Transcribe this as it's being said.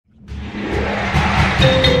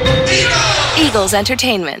Eagles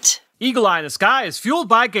Entertainment. Eagle Eye in the Sky is fueled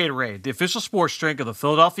by Gatorade, the official sports drink of the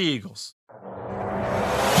Philadelphia Eagles.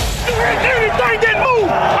 Anything that move,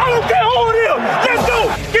 I don't care who it is. Let's go.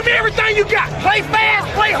 Give me everything you got. Play fast,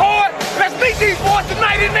 play hard. Let's beat these boys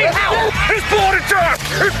tonight in their house. It's party time.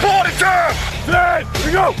 It's party time. There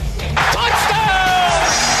we go. Touchdown!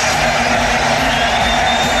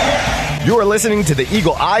 You are listening to the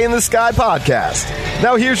Eagle Eye in the Sky podcast.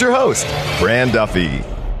 Now here's your host, Fran Duffy.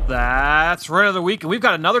 That's right of the week, and we've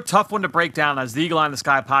got another tough one to break down as the Eagle Eye in the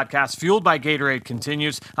Sky podcast, fueled by Gatorade,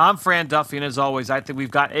 continues. I'm Fran Duffy, and as always, I think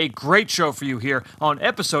we've got a great show for you here on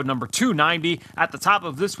episode number 290. At the top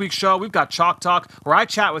of this week's show, we've got Chalk Talk, where I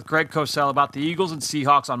chat with Greg Cosell about the Eagles and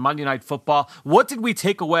Seahawks on Monday Night Football. What did we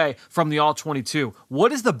take away from the All-22?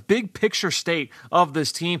 What is the big picture state of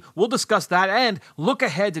this team? We'll discuss that and look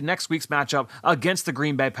ahead to next week's matchup against the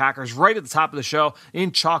Green Bay Packers right at the top of the show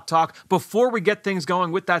in Chalk Talk. Before we get things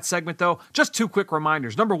going with that segment, though, just two quick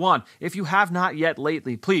reminders. Number one, if you have not yet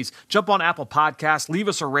lately, please jump on Apple Podcasts, leave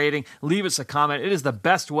us a rating, leave us a comment. It is the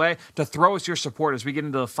best way to throw us your support as we get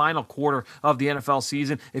into the final quarter of the NFL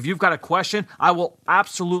season. If you've got a question, I will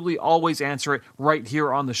absolutely always answer it right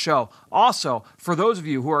here on the show. Also, for those of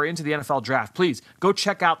you who are into the NFL draft, please go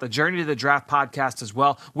check out the Journey to the Draft podcast as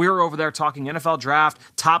well. We're over there talking NFL draft,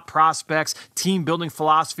 top prospects, team building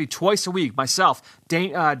philosophy twice a week. Myself,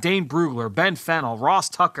 Dane Brugler, Ben Fennell, Ross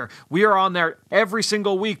Tucker. We are on there every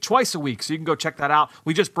single week, twice a week, so you can go check that out.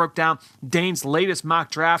 We just broke down Dane's latest mock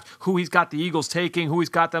draft, who he's got the Eagles taking, who he's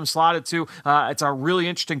got them slotted to. It's a really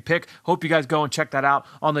interesting pick. Hope you guys go and check that out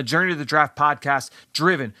on the Journey to the Draft podcast,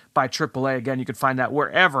 driven by AAA. Again, you can find that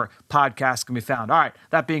wherever podcasts can be found. All right,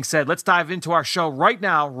 that being said, let's dive into our show right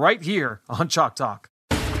now, right here on Chalk Talk.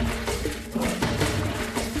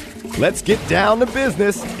 Let's get down to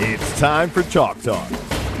business. It's time for Chalk Talk.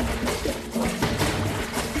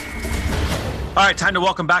 All right, time to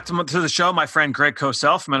welcome back to the show my friend Greg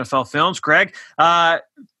Cosell from NFL Films. Greg,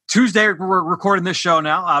 Tuesday, we're recording this show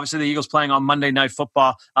now. Obviously, the Eagles playing on Monday Night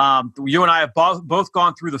Football. You and I have both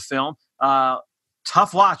gone through the film.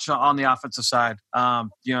 Tough watch on the offensive side.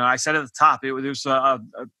 I said at the top, it was a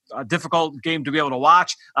difficult game to be able to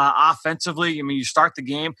watch. Offensively, I mean, you start the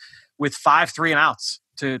game with 5 3-and-outs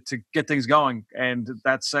to get things going, and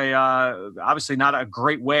that's obviously not a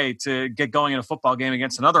great way to get going in a football game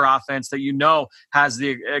against another offense that you know has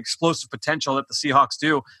the explosive potential that the Seahawks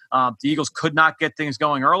do. The Eagles could not get things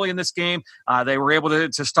going early in this game. They were able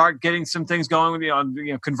to start getting some things going,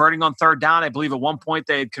 converting on third down. I believe at one point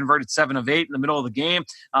they had converted 7 of 8 in the middle of the game,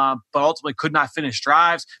 but ultimately could not finish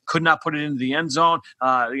drives, could not put it into the end zone.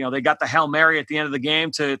 They got the Hail Mary at the end of the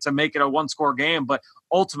game to make it a one-score game, but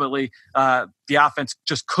ultimately the offense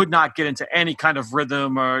just could not get into any kind of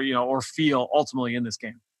rhythm or feel ultimately in this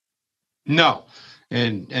game. No.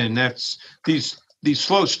 And that's these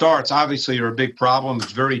slow starts obviously are a big problem.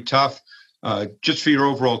 It's very tough just for your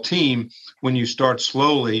overall team when you start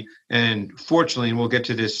slowly. And fortunately, and we'll get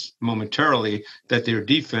to this momentarily, that their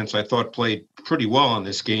defense, I thought, played pretty well in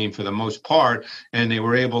this game for the most part, and they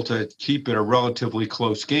were able to keep it a relatively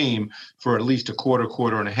close game for at least a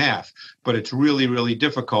quarter and a half. But it's really, really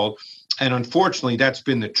difficult. And unfortunately, that's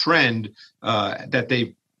been the trend, that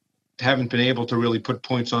they haven't been able to really put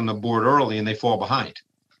points on the board early, and they fall behind.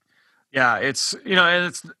 Yeah, it's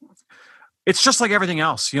just like everything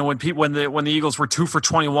else. When the Eagles were 2 for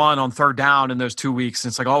 21 on third down in those 2 weeks,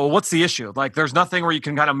 it's like, oh, well, what's the issue? Like, there's nothing where you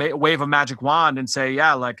can kind of wave a magic wand and say,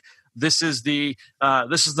 yeah, like this is the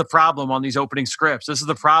problem on these opening scripts. This is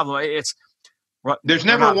the problem. There's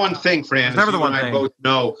never one thing, Fran. There's never the one thing. I both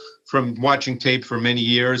know from watching tape for many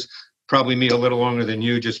years, probably me a little longer than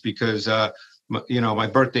you, just because my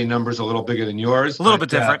birthday number is a little bigger than yours. A little bit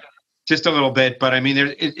different. Just a little bit, but I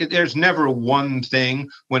mean, there's never one thing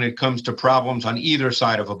when it comes to problems on either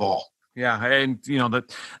side of a ball. Yeah, and the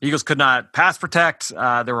Eagles could not pass protect.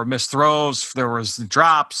 There were missed throws. There was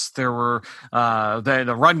drops. There were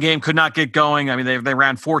the run game could not get going. I mean, they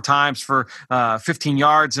ran 4 times for 15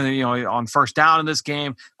 yards, and on first down in this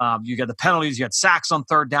game. You got the penalties. You had sacks on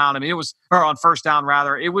third down. I mean, on first down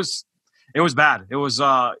rather. It was bad. It was.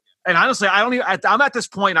 And honestly, I'm at this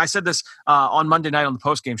point, and I said this on Monday night on the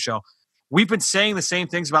postgame show. We've been saying the same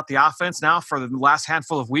things about the offense now for the last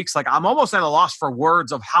handful of weeks. Like, I'm almost at a loss for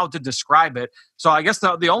words of how to describe it. So I guess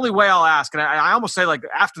the only way I'll ask, and I almost say, like,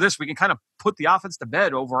 after this, we can kind of put the offense to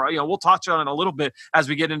bed over. We'll touch on it a little bit as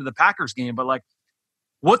we get into the Packers game. But, like,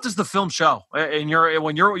 what does the film show? And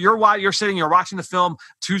when you're sitting, you're watching the film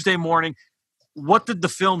Tuesday morning. What did the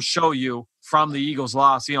film show you from the Eagles'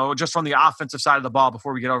 loss? Just from the offensive side of the ball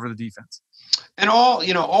before we get over to the defense. And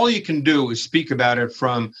all you can do is speak about it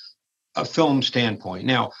from a film standpoint.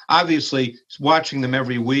 Now, obviously, watching them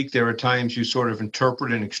every week, there are times you sort of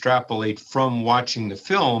interpret and extrapolate from watching the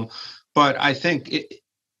film, but I think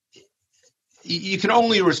you can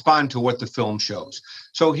only respond to what the film shows.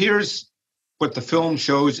 So here's what the film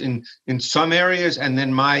shows in some areas, and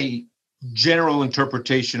then my general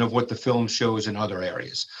interpretation of what the film shows in other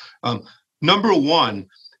areas. Number one,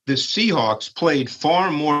 the Seahawks played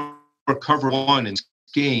far more cover one in this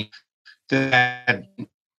game than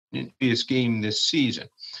in this game this season.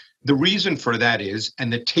 The reason for that is,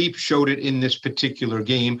 and the tape showed it in this particular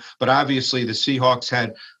game, but obviously the Seahawks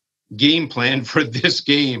had game plan for this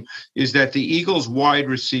game, is that the Eagles wide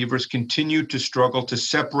receivers continued to struggle to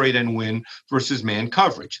separate and win versus man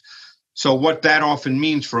coverage. So what that often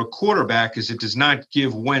means for a quarterback is it does not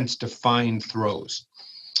give Wentz defined throws.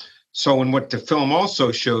 So, and what the film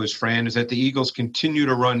also shows, Fran, is that the Eagles continue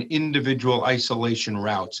to run individual isolation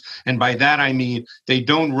routes. And by that, I mean they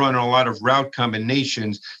don't run a lot of route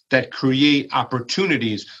combinations that create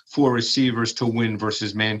opportunities for receivers to win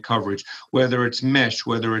versus man coverage, whether it's mesh,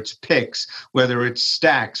 whether it's picks, whether it's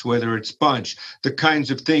stacks, whether it's bunch, the kinds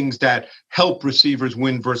of things that help receivers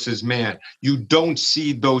win versus man. You don't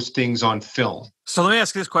see those things on film. So let me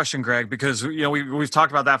ask you this question, Greg, because we've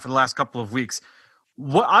talked about that for the last couple of weeks.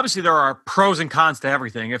 Obviously, there are pros and cons to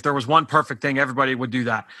everything. If there was one perfect thing, everybody would do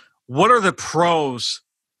that. What are the pros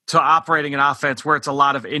to operating an offense where it's a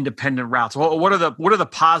lot of independent routes? What are the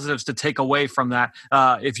positives to take away from that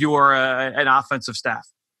if you are an offensive staff?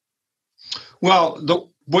 Well,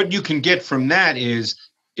 what you can get from that is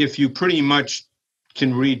if you pretty much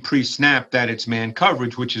can read pre-snap that it's man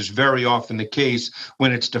coverage, which is very often the case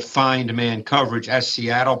when it's defined man coverage, as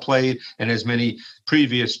Seattle played and as many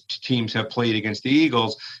previous teams have played against the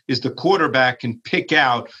Eagles, is the quarterback can pick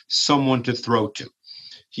out someone to throw to.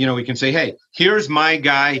 We can say, hey, here's my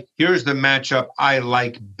guy, here's the matchup I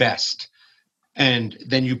like best. And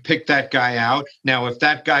then you pick that guy out. Now, if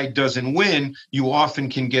that guy doesn't win, you often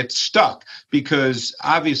can get stuck because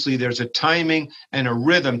obviously there's a timing and a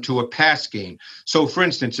rhythm to a pass game. So, for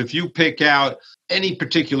instance, if you pick out any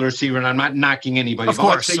particular receiver, and I'm not knocking anybody, of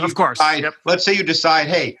course. Let's say you decide,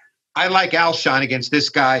 hey, I like Alshon against this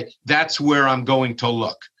guy. That's where I'm going to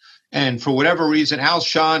look. And for whatever reason,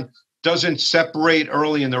 Alshon doesn't separate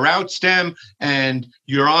early in the route stem and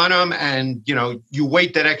you're on him and, you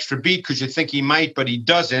wait that extra beat because you think he might, but he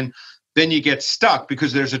doesn't, then you get stuck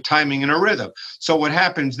because there's a timing and a rhythm. So what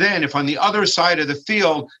happens then, if on the other side of the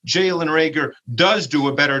field, Jalen Reagor does do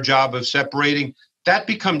a better job of separating, that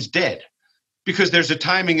becomes dead because there's a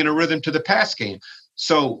timing and a rhythm to the pass game.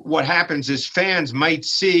 So what happens is fans might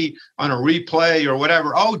see on a replay or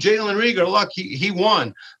whatever, oh, Jalen Reagor, look, he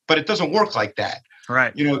won, but it doesn't work like that.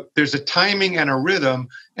 Right. There's a timing and a rhythm,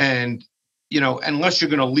 and, unless you're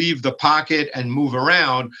going to leave the pocket and move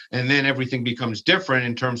around, and then everything becomes different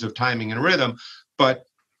in terms of timing and rhythm. But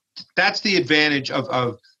that's the advantage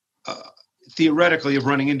of theoretically of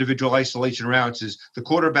running individual isolation routes is the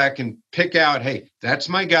quarterback can pick out, hey, that's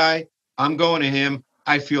my guy. I'm going to him.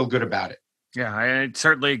 I feel good about it. Yeah, and it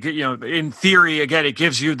certainly, in theory, again, it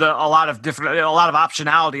gives you a lot of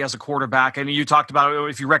optionality as a quarterback. And you talked about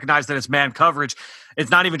if you recognize that it's man coverage,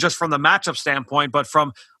 it's not even just from the matchup standpoint, but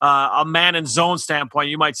from a man and zone standpoint.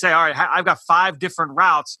 You might say, all right, I've got 5 different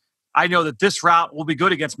routes. I know that this route will be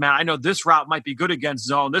good against man. I know this route might be good against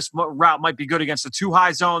zone. This route might be good against a 2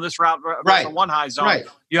 high zone. This route against a 1 high zone. Right.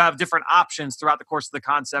 You have different options throughout the course of the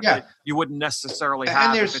concept that you wouldn't necessarily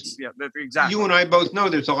have. Exactly. You and I both know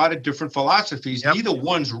there's a lot of different philosophies. Yep.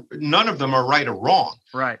 None of them are right or wrong.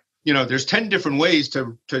 Right. There's 10 different ways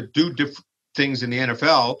to do different things in the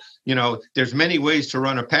NFL. There's many ways to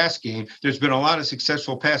run a pass game. There's been a lot of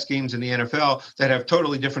successful pass games in the NFL that have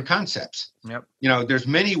totally different concepts. Yep. There's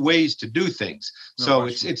many ways to do things. So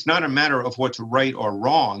it's not a matter of what's right or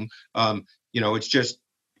wrong. It's just,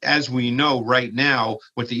 as we know right now,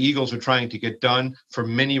 what the Eagles are trying to get done for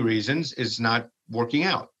many reasons is not working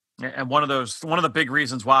out. And one of the big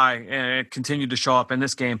reasons why it continued to show up in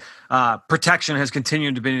this game, protection has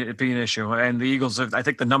continued to be an issue. And the Eagles, I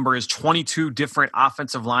think the number is 22 different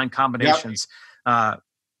offensive line combinations,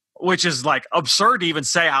 which is like absurd to even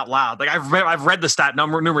say out loud. Like I've read the stat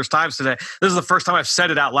number numerous times today. This is the first time I've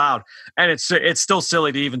said it out loud, and it's still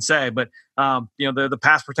silly to even say. But the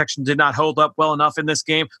pass protection did not hold up well enough in this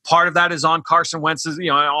game. Part of that is on Carson Wentz's,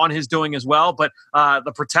 on his doing as well. But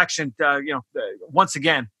the protection, once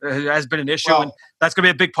again, has been an issue, and that's going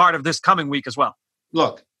to be a big part of this coming week as well.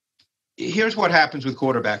 Look, here's what happens with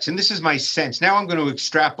quarterbacks, and this is my sense. Now I'm going to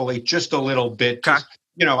extrapolate just a little bit,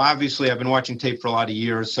 obviously I've been watching tape for a lot of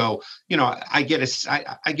years, so I get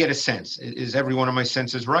a sense. Is every one of my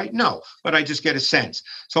senses right? No, but I just get a sense.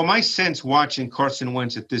 So my sense watching Carson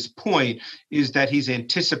Wentz at this point is that he's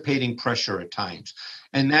anticipating pressure at times,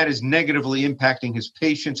 and that is negatively impacting his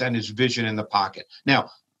patience and his vision in the pocket.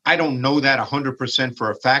 Now, I don't know that 100% for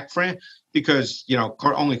a fact, Fran, because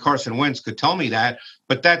only Carson Wentz could tell me that,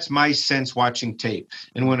 but that's my sense watching tape.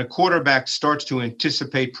 And when a quarterback starts to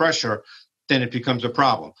anticipate pressure, then it becomes a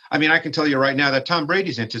problem. I mean, I can tell you right now that Tom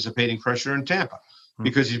Brady's anticipating pressure in Tampa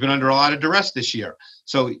because he's been under a lot of duress this year.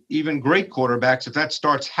 So even great quarterbacks, if that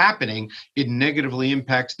starts happening, it negatively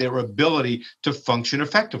impacts their ability to function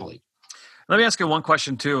effectively. Let me ask you one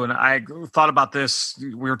question too. And I thought about this.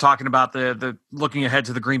 We were talking about the looking ahead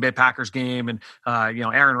to the Green Bay Packers game and,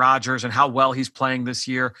 Aaron Rodgers and how well he's playing this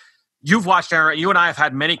year. You've watched Aaron. You and I have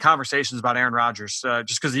had many conversations about Aaron Rodgers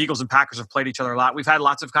just because the Eagles and Packers have played each other a lot. We've had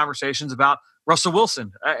lots of conversations about Russell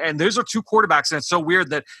Wilson. And those are two quarterbacks. And it's so weird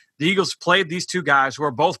that the Eagles played these two guys who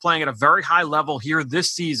are both playing at a very high level here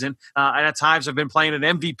this season. And at times have been playing at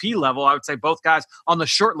an MVP level. I would say both guys on the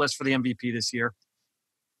short list for the MVP this year.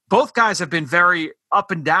 Both guys have been very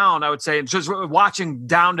up and down, I would say, just watching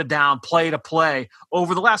down to down, play to play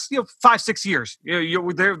over the last 5-6 years.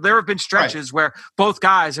 There have been stretches where both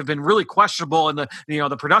guys have been really questionable, and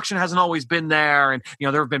the production hasn't always been there, and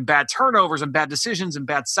there have been bad turnovers and bad decisions and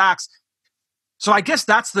bad sacks. So I guess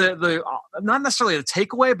that's the not necessarily a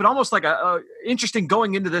takeaway, but almost like a interesting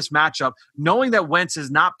going into this matchup, knowing that Wentz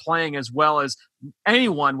is not playing as well as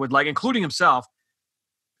anyone would like, including himself.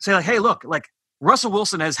 Say like, hey, look, like. Russell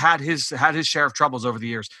Wilson has had his share of troubles over the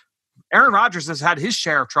years. Aaron Rodgers has had his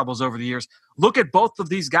share of troubles over the years. Look at both of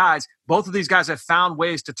these guys. Both of these guys have found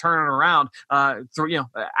ways to turn it around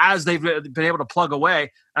as they've been able to plug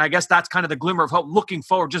away. And I guess that's kind of the glimmer of hope looking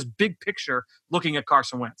forward, just big picture, looking at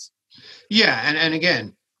Carson Wentz. Yeah, and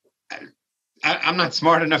again, I'm not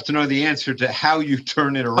smart enough to know the answer to how you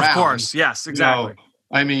turn it around. Of course, yes, exactly.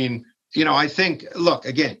 I think, look,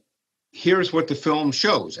 again, here's what the film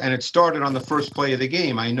shows. And it started on the first play of the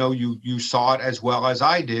game. I know you saw it as well as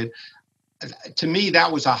I did. To me,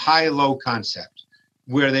 that was a high-low concept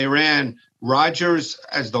where they ran Rodgers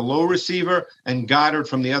as the low receiver and Goddard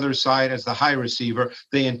from the other side as the high receiver.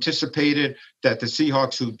 They anticipated that the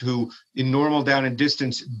Seahawks, who in normal down and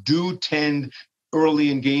distance do tend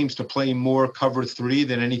early in games to play more cover 3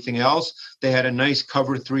 than anything else. They had a nice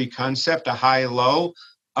cover 3 concept, a high-low.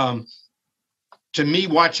 To me,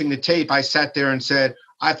 watching the tape, I sat there and said,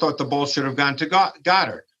 I thought the ball should have gone to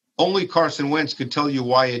Goddard. Only Carson Wentz could tell you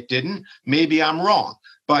why it didn't. Maybe I'm wrong.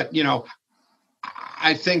 But,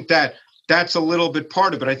 I think that's a little bit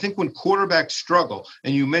part of it. I think when quarterbacks struggle,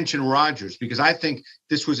 and you mentioned Rodgers, because I think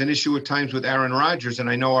this was an issue at times with Aaron Rodgers, and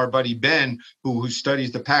I know our buddy Ben, who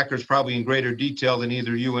studies the Packers probably in greater detail than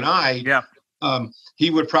either you and I, he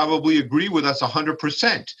would probably agree with us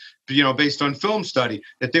 100%. Based on film study,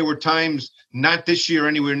 that there were times, not this year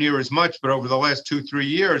anywhere near as much, but over the last 2-3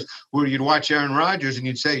 years, where you'd watch Aaron Rodgers and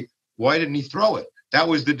you'd say, why didn't he throw it? That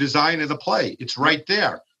was the design of the play. It's right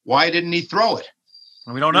there. Why didn't he throw it?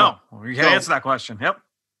 Well, we don't know. We can't answer that question. Yep.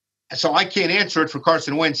 So I can't answer it for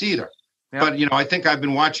Carson Wentz either. Yep. But, I think I've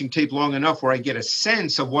been watching tape long enough where I get a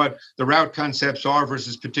sense of what the route concepts are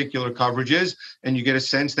versus particular coverages. And you get a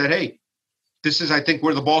sense that, hey, this is, I think,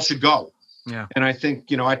 where the ball should go. Yeah. And I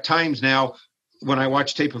think, at times now, when I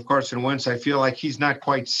watch tape of Carson Wentz, I feel like he's not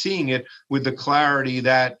quite seeing it with the clarity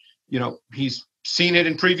that, he's seen it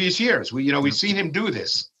in previous years. We've seen him do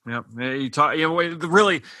this. Yeah.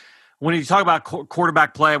 Really, when you talk about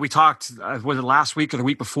quarterback play, we talked, was it last week or the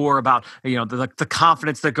week before, about, the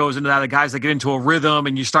confidence that goes into that, the guys that get into a rhythm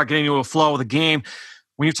and you start getting into a flow of the game.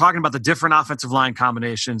 When you're talking about the different offensive line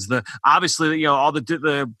combinations, obviously all the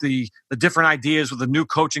different ideas with the new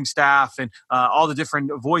coaching staff and all the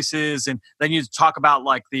different voices, and then you talk about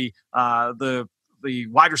like the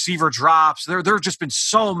wide receiver drops. There have just been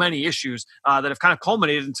so many issues that have kind of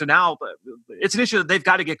culminated into now. It's an issue that they've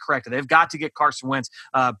got to get corrected. They've got to get Carson Wentz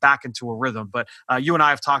back into a rhythm. But you and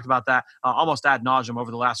I have talked about that almost ad nauseum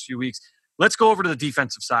over the last few weeks. Let's go over to the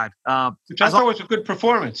defensive side. Which I thought was a good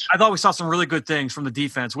performance. I thought we saw some really good things from the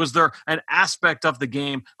defense. Was there an aspect of the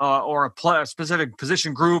game or a specific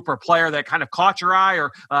position group or player that kind of caught your eye?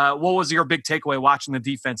 Or what was your big takeaway watching the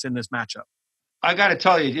defense in this matchup? I got to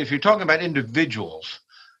tell you, if you're talking about individuals,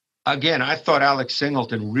 again, I thought Alex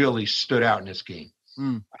Singleton really stood out in this game.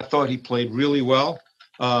 I thought he played really well.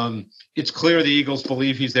 It's clear the Eagles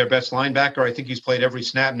believe he's their best linebacker. I think he's played every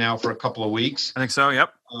snap now for a couple of weeks. I think so,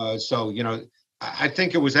 yep. I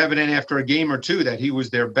think it was evident after a game or two that he was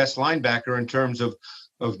their best linebacker in terms of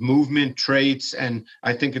movement, traits, and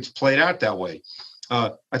I think it's played out that way.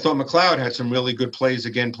 I thought McLeod had some really good plays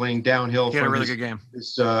again, playing downhill. He had a really good game.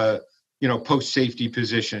 His post safety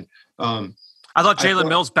position. I thought Jalen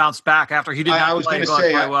Mills bounced back after he did not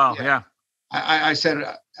play well. Yeah. I said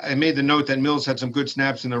I made the note that Mills had some good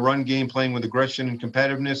snaps in the run game, playing with aggression and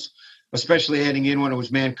competitiveness, especially heading in when it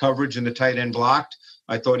was man coverage and the tight end blocked.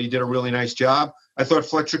 I thought he did a really nice job. I thought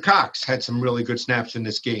Fletcher Cox had some really good snaps in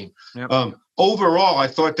this game. Yep. Overall, I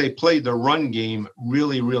thought they played the run game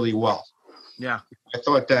really, really well. Yeah. I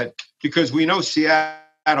thought that because we know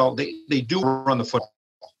Seattle, they do run the football.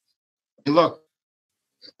 And look,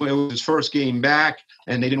 it was his first game back,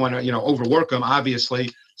 and they didn't want to, overwork him,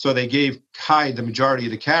 obviously. So they gave Hyde the majority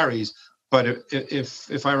of the carries. But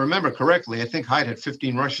if I remember correctly, I think Hyde had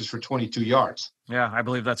 15 rushes for 22 yards. Yeah, I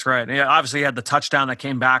believe that's right. Yeah, obviously he had the touchdown that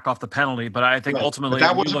came back off the penalty, but I think ultimately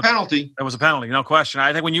that was a penalty. That was a penalty, no question.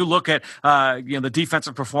 I think when you look at the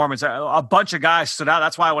defensive performance, a bunch of guys stood out.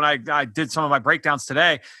 That's why when I did some of my breakdowns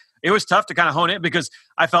today, it was tough to kind of hone in because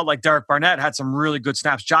I felt like Derek Barnett had some really good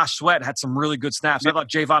snaps. Josh Sweat had some really good snaps. I thought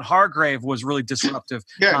Javon Hargrave was really disruptive.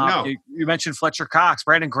 You mentioned Fletcher Cox.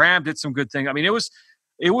 Brandon Graham did some good things. I mean,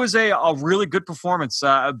 it was a really good performance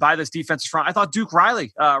by this defensive front. I thought Duke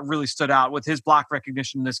Riley really stood out with his block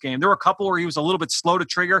recognition in this game. There were a couple where he was a little bit slow to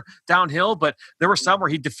trigger downhill, but there were some where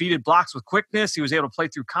he defeated blocks with quickness. He was able to play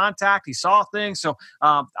through contact. He saw things. So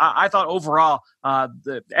I thought overall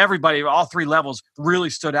everybody, all three levels,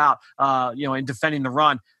 really stood out, in defending the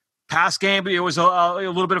run. Pass game, it was a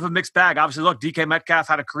little bit of a mixed bag. Obviously, look, DK Metcalf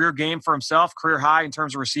had a career game for himself, career high in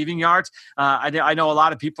terms of receiving yards. I know a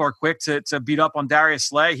lot of people are quick to beat up on Darius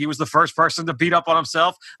Slay. He was the first person to beat up on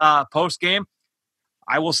himself post-game.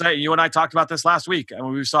 I will say, you and I talked about this last week. And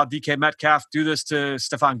when we saw DK Metcalf do this to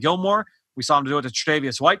Stephon Gilmore, we saw him do it to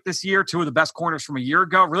Tre'Davious White this year, two of the best corners from a year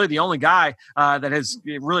ago. Really, the only guy that has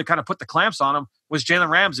really kind of put the clamps on him was Jalen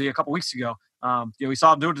Ramsey a couple weeks ago. We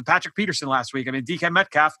saw him do it to Patrick Peterson last week. I mean, DK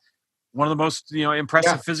Metcalf, one of the most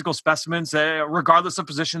impressive physical specimens, regardless of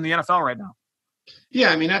position in the NFL right now. Yeah,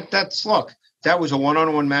 I mean that was a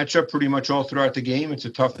one-on-one matchup pretty much all throughout the game. It's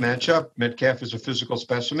a tough matchup. Metcalf is a physical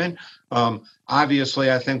specimen.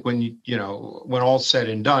 Obviously, I think when when all's said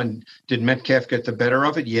and done, did Metcalf get the better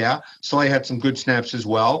of it? Yeah. Slay had some good snaps as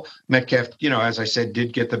well. Metcalf, as I said,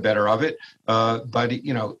 did get the better of it. But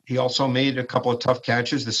he also made a couple of tough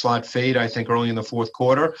catches. The slot fade, I think, early in the fourth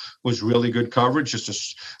quarter was really good coverage.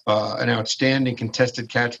 Just an outstanding contested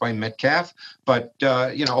catch by Metcalf. But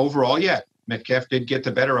overall, Metcalf did get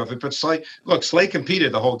the better of it, but Slay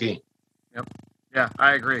competed the whole game. Yep. Yeah,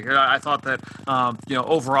 I agree. I thought that,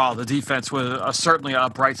 overall, the defense was certainly a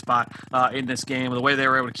bright spot in this game. The way they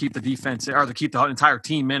were able to keep the defense, or to keep the entire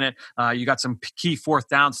team in it. You got some key fourth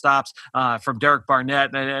down stops from Derek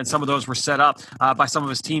Barnett, and some of those were set up by some of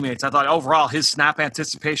his teammates. I thought overall his snap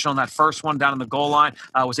anticipation on that first one down in the goal line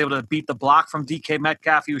was able to beat the block from DK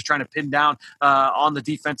Metcalf. He was trying to pin down on the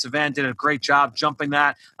defensive end, did a great job jumping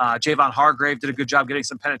that. Javon Hargrave did a good job getting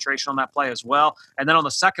some penetration on that play as well. And then on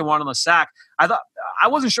the second one, on the sack, I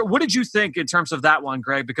wasn't sure. What did you think in terms of that one,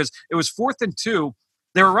 Greg? Because it was 4th and 2.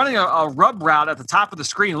 They were running a rub route at the top of the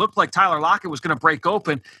screen. It looked like Tyler Lockett was going to break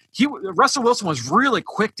open. Russell Wilson was really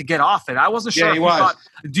quick to get off it. I wasn't sure. Yeah, he was.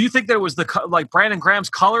 Do you think that it was Brandon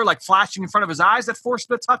Graham's color, flashing in front of his eyes, that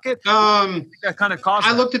forced him to tuck it? That kind of caused.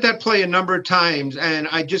 I looked at that play a number of times, and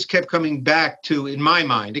I just kept coming back to, in my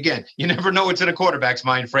mind, again, you never know what's in a quarterback's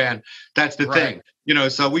mind, Fran. That's the thing.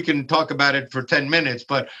 So we can talk about it for 10 minutes,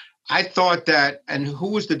 but I thought that, and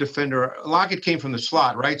who was the defender? Lockett came from the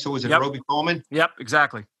slot, right? So was it Roby Coleman? Yep,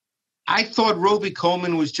 exactly. I thought Roby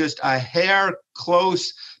Coleman was just a hair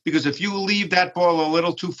close, because if you leave that ball a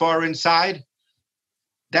little too far inside,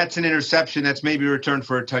 that's an interception. That's maybe a return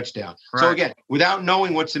for a touchdown. Right. So again, without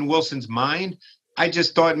knowing what's in Wilson's mind, I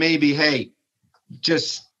just thought maybe, hey,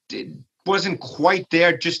 it wasn't quite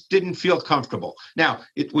there, just didn't feel comfortable. Now,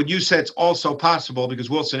 what you said is also possible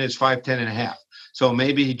because Wilson is 5'10 and a half. So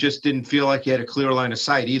maybe he just didn't feel like he had a clear line of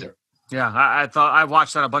sight either. Yeah, I thought I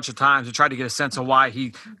watched that a bunch of times and tried to get a sense of why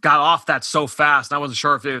he got off that so fast. And I wasn't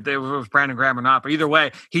sure if it was Brandon Graham or not. But either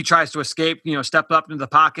way, he tries to escape, step up into the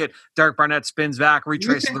pocket. Derek Barnett spins back,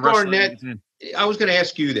 retraces the rest of the I was going to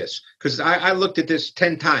ask you this because I looked at this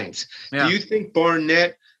 10 times. Yeah. Do you think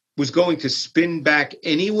Barnett was going to spin back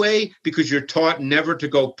anyway because you're taught never to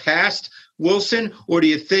go past Wilson, or do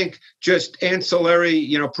you think just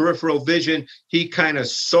ancillary, peripheral vision, he kind of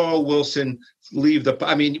saw Wilson leave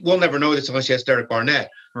we'll never know this unless you ask Derek Barnett,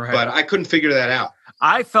 right. But I couldn't figure that out.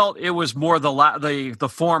 I felt it was more the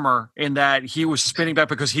former, in that he was spinning back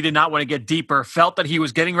because he did not want to get deeper, felt that he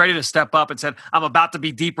was getting ready to step up and said, I'm about to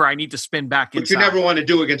be deeper. I need to spin back inside. Which you never want to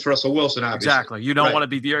do against Russell Wilson, obviously. Exactly. You don't want to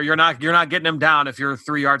be there. You're not getting him down if you're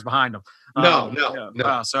 3 yards behind him. No.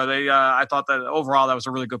 So I thought that overall that was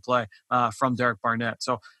a really good play from Derek Barnett.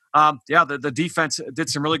 So the defense did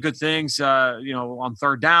some really good things. On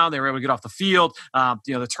third down, they were able to get off the field.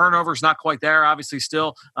 The turnover's not quite there, obviously,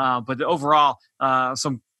 still. But overall,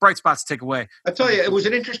 some bright spots to take away. I tell you, it was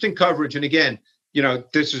an interesting coverage. And again,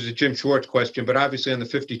 this is a Jim Schwartz question, but obviously on the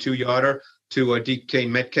 52-yarder to DK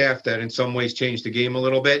Metcalf, that in some ways changed the game a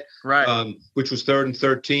little bit. Right. Which was 3rd and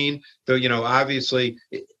 13. Though, obviously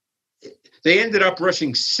they ended up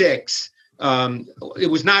rushing 6. It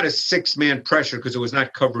was not a 6-man pressure because it was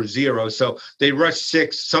not cover 0. So they rushed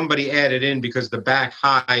 6. Somebody added in because the back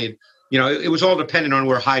Hyde, it was all dependent on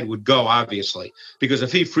where Hyde would go, obviously, because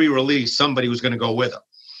if he free released, somebody was going to go with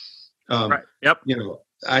him. Right. Yep.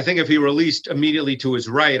 I think if he released immediately to his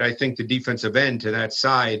right, I think the defensive end to that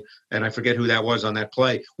side, and I forget who that was on that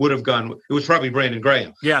play, would have gone. It was probably Brandon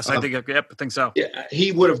Graham. Yes, I think so. Yeah,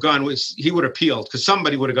 he would have gone he would have peeled because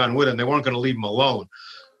somebody would have gone with him. They weren't going to leave him alone.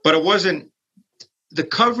 But it wasn't. The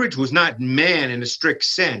coverage was not man in a strict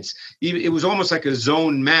sense. It was almost like a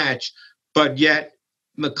zone match, but yet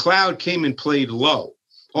McLeod came and played low,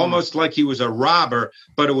 almost like he was a robber,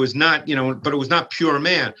 but it was not, but it was not pure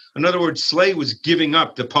man. In other words, Slay was giving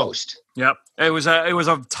up the post. Yep. It was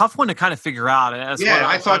a tough one to kind of figure out.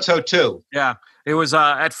 I thought so too. Yeah. It was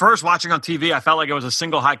at first watching on TV, I felt like it was a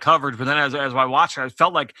single high coverage, but then as I watched it, I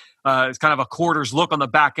felt like it's kind of a quarters look on the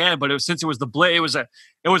back end. But since it was the blitz, that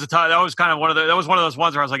was kind of one of those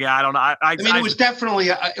ones where I was like, yeah, I don't know. It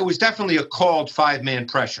was definitely a called 5-man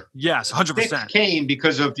pressure. Yes, 100%. It came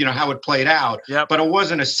because of how it played out. Yep. But it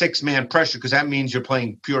wasn't a 6-man pressure because that means you're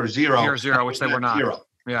playing pure zero. Pure zero, which they were not. Zero.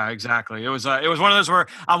 Yeah, exactly. It was one of those where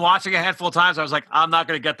I'm watching a handful of times. I was like, I'm not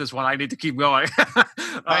going to get this one. I need to keep going.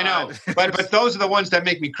 I know, but those are the ones that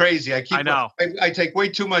make me crazy. I know. I take way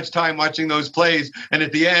too much time watching those plays, and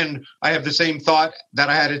at the end, I have the same thought that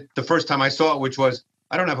I had the first time I saw it, which was,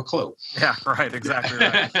 I don't have a clue. Yeah, right. Exactly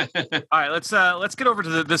right. All right, let's get over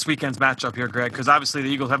to this weekend's matchup here, Greg, because obviously the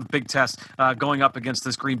Eagles have a big test going up against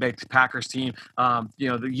this Green Bay Packers team.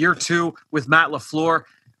 The year 2 with Matt LaFleur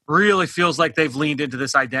really feels like they've leaned into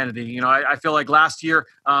this identity. I feel like last year,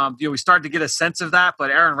 we started to get a sense of that,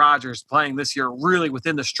 but Aaron Rodgers playing this year really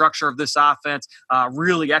within the structure of this offense,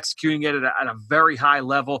 really executing it at a very high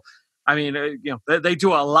level. I mean, they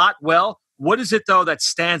do a lot well. What is it, though, that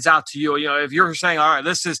stands out to you? If you're saying, all right,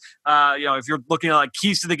 this is, if you're looking at like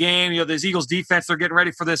keys to the game, this Eagles defense, they're getting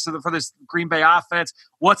ready for this Green Bay offense.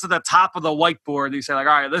 What's at the top of the whiteboard? You say, like,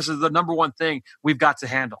 all right, this is the number one thing we've got to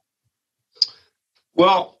handle.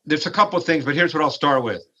 Well, there's a couple of things, but here's what I'll start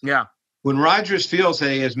with. Yeah. When Rodgers feels that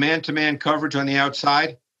he has man-to-man coverage on the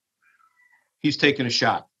outside, he's taking a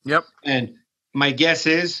shot. Yep. And my guess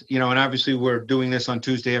is, and obviously we're doing this on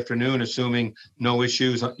Tuesday afternoon, assuming no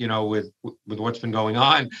issues, with what's been going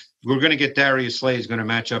on. We're going to get Darius Slay is going to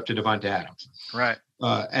match up to Davante Adams. Right.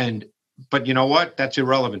 But you know what? That's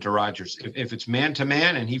irrelevant to Rodgers. If it's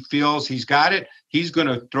man-to-man and he feels he's got it, he's going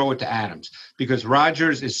to throw it to Adams because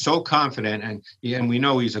Rodgers is so confident, and we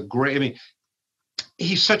know he's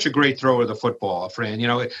he's such a great thrower of the football, Fran.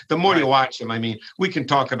 The more you watch him, we can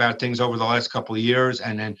talk about things over the last couple of years,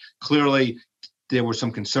 and then clearly there were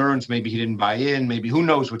some concerns. Maybe he didn't buy in. Maybe who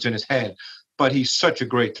knows what's in his head. But he's such a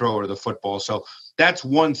great thrower of the football. So that's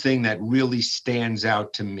one thing that really stands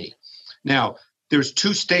out to me. Now, there's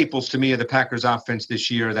 2 staples to me of the Packers offense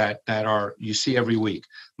this year that are you see every week: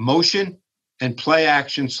 motion and play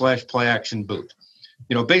action / play action boot.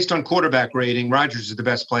 Based on quarterback rating, Rodgers is the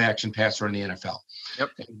best play action passer in the NFL. Yep.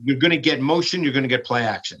 You're going to get motion, you're going to get play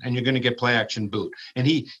action, and you're going to get play action boot. And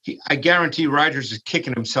I guarantee Rodgers is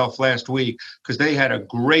kicking himself last week because they had a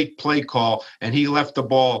great play call and he left the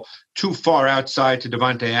ball too far outside to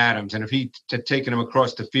Davante Adams. And if he had taken him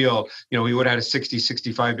across the field, he would have had a 60,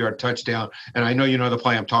 65-yard touchdown. And I know you know the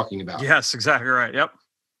play I'm talking about. Yes, exactly right. Yep.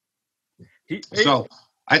 So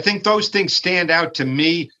I think those things stand out to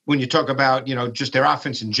me when you talk about, just their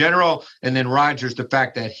offense in general, and then Rodgers, the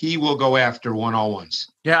fact that he will go after one-on-ones.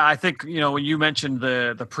 Yeah, I think, when you mentioned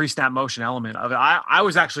the pre-snap motion element of it, I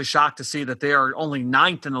was actually shocked to see that they are only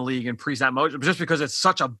 9th in the league in pre-snap motion, just because it's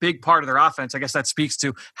such a big part of their offense. I guess that speaks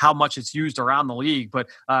to how much it's used around the league, but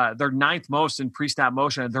they're 9th most in pre-snap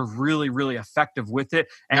motion, and they're really, really effective with it.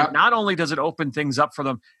 And Not only does it open things up for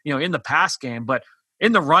them, in the pass game, but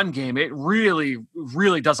in the run game, it really,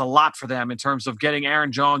 really does a lot for them in terms of getting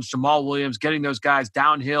Aaron Jones, Jamal Williams, getting those guys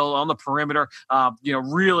downhill on the perimeter.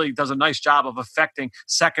 Really does a nice job of affecting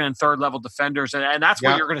second and third level defenders. And that's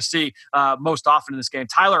what you're going to see most often in this game.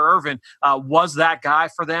 Tyler Ervin was that guy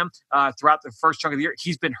for them throughout the first chunk of the year.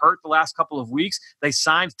 He's been hurt the last couple of weeks. They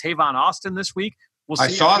signed Tavon Austin this week. We'll see. I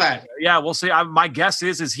saw that. Yeah, we'll see. My guess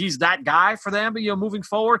is he's that guy for them. Moving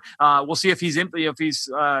forward, we'll see if he's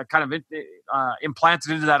kind of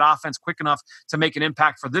implanted into that offense quick enough to make an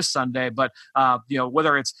impact for this Sunday. But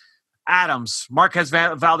whether it's Adams, Marquez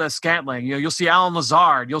Valdez-Scantling, you'll see Alan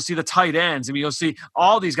Lazard, you'll see the tight ends. You'll see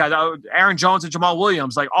all these guys, Aaron Jones and Jamal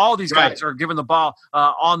Williams. Like all these guys are giving the ball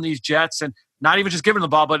on these Jets, and not even just giving the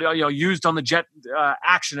ball, but used on the Jet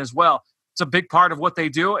action as well. It's a big part of what they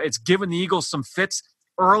do. It's given the Eagles some fits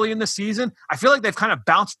early in the season. I feel like they've kind of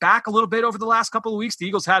bounced back a little bit over the last couple of weeks. The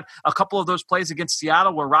Eagles had a couple of those plays against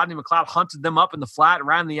Seattle where Rodney McLeod hunted them up in the flat,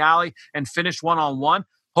 ran the alley, and finished one-on-one.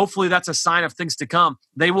 Hopefully that's a sign of things to come.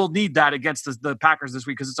 They will need that against the Packers this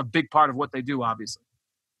week because it's a big part of what they do, obviously.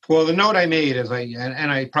 Well, the note I made is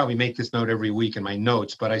I probably make this note every week in my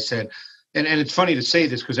notes, but I said, and it's funny to say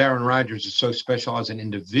this because Aaron Rodgers is so special as an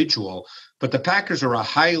individual, but the Packers are a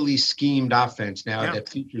highly schemed offense now that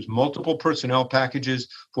features multiple personnel packages,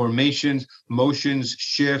 formations, motions,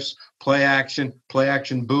 shifts, play action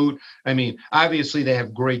boot. I mean, obviously they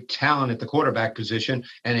have great talent at the quarterback position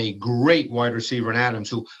and a great wide receiver in Adams,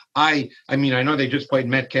 who I know they just played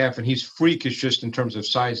Metcalf and he's freakish just in terms of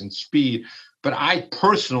size and speed, but I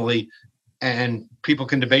personally, and people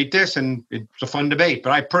can debate this, and it's a fun debate,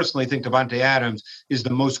 but I personally think Davante Adams is the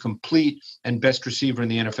most complete and best receiver in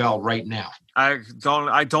the NFL right now. I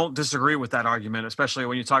don't disagree with that argument, especially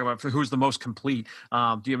when you talk about who's the most complete.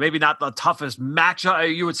 Maybe not the toughest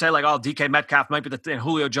matchup. You would say DK Metcalf might be and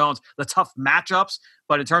Julio Jones, the tough matchups.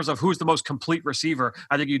 But in terms of who's the most complete receiver,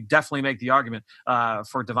 I think you definitely make the argument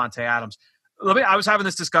for Davante Adams. I was having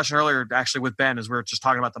this discussion earlier, actually, with Ben as we were just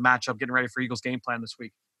talking about the matchup, getting ready for Eagles game plan this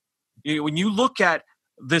week. When you look at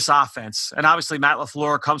this offense, and obviously Matt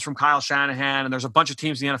LaFleur comes from Kyle Shanahan, and there's a bunch of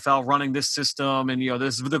teams in the NFL running this system, and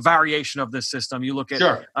this is the variation of this system. You look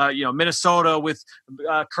at Minnesota with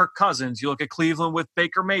Kirk Cousins, you look at Cleveland with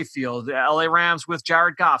Baker Mayfield, the LA Rams with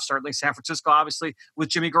Jared Goff, certainly San Francisco obviously with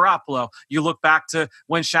Jimmy Garoppolo. You look back to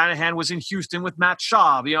when Shanahan was in Houston with Matt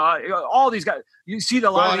Schaub. All these guys. You see the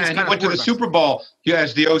line. And he went to the Super Bowl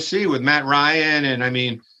as the OC with Matt Ryan,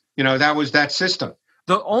 and that was that system.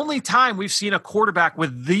 The only time we've seen a quarterback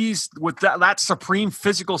with that supreme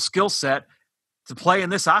physical skill set to play in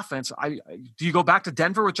this offense, do you go back to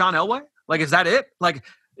Denver with John Elway? Is that it?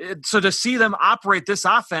 So to see them operate this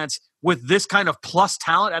offense with this kind of plus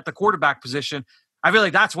talent at the quarterback position, I feel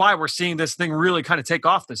like that's why we're seeing this thing really kind of take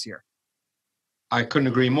off this year. I couldn't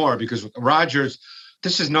agree more because Rodgers.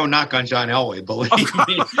 This is no knock on John Elway, believe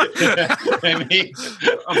me.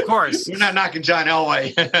 Of course. We're not knocking John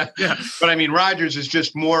Elway. But, Rodgers is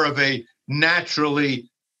just more of a naturally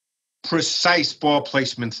precise ball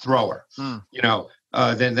placement thrower,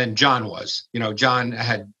 than John was. John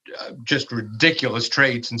had just ridiculous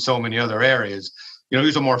traits in so many other areas.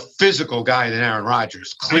 He's a more physical guy than Aaron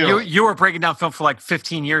Rodgers, clearly. You were breaking down film for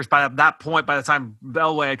 15 years by that point, by the time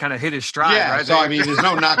Elway had kind of hit his stride. Yeah, right? So, there's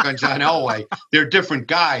no knock on John Elway. They're different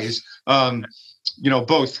guys,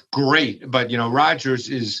 both great. But, Rodgers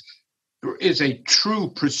is a true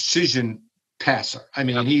precision passer.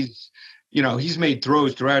 He's made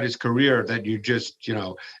throws throughout his career that you just,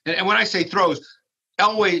 and when I say throws,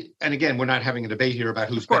 Elway, and again, we're not having a debate here about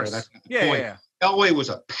who's better. That's not the point. Yeah. Elway was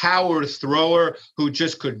a power thrower who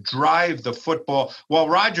just could drive the football. While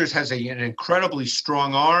Rodgers has an incredibly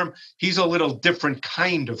strong arm, he's a little different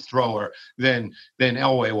kind of thrower than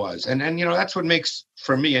Elway was. And that's what makes,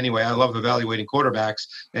 for me anyway, I love evaluating quarterbacks.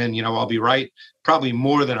 And, I'll be right probably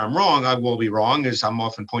more than I'm wrong. I will be wrong, as I'm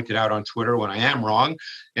often pointed out on Twitter when I am wrong.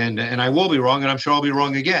 And I will be wrong, and I'm sure I'll be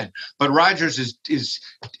wrong again. But Rodgers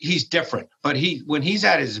he's different. But when he's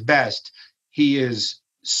at his best, he is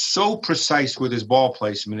so precise with his ball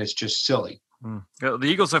placement, it's just silly. The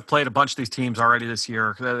Eagles have played a bunch of these teams already this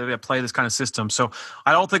year. They play this kind of system. So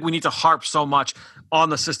I don't think we need to harp so much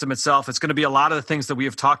on the system itself. It's going to be a lot of the things that we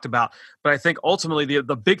have talked about. But I think ultimately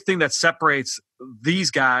the big thing that separates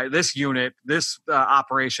these guys, this unit, this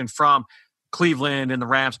operation from Cleveland and the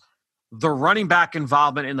Rams, the running back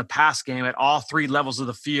involvement in the pass game at all three levels of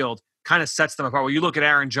the field kind of sets them apart. Well, you look at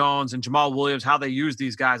Aaron Jones and Jamal Williams, how they use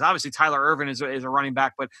these guys. Obviously, Tyler Ervin is a running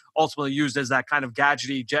back, but ultimately used as that kind of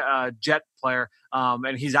gadgety jet player,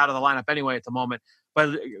 and he's out of the lineup anyway at the moment.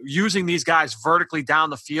 But using these guys vertically down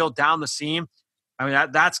the field, down the seam,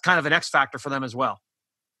 that's kind of an X factor for them as well.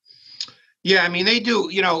 Yeah, I mean, they do.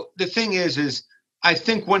 The thing is I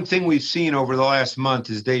think one thing we've seen over the last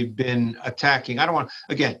month is they've been attacking. I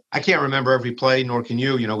can't remember every play, nor can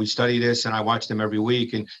you. We study this and I watch them every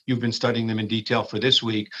week, and you've been studying them in detail for this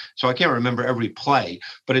week. So I can't remember every play,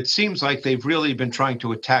 but it seems like they've really been trying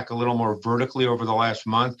to attack a little more vertically over the last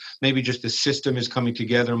month. Maybe just the system is coming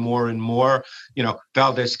together more and more.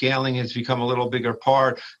 Valdez-Scantling has become a little bigger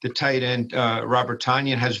part. The tight end, Robert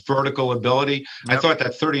Tonyan, has vertical ability. Yep. I thought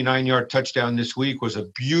that 39-yard touchdown this week was a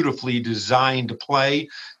beautifully designed play.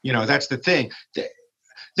 That's the thing.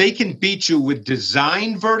 They can beat you with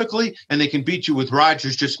design vertically, and they can beat you with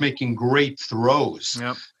Rodgers just making great throws.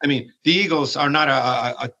 Yep. I mean, the Eagles are not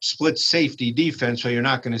a split safety defense, so you're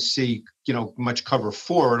not going to see, much cover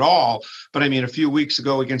 4 at all. But I mean, a few weeks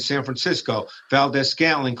ago against San Francisco,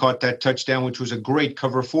 Valdez-Scantling caught that touchdown, which was a great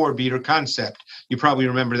cover 4 beater concept. You probably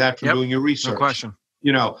remember that from doing your research. No question.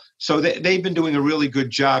 So they've been doing a really good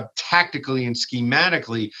job tactically and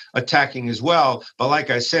schematically attacking as well. But like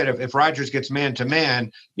I said, if Rodgers gets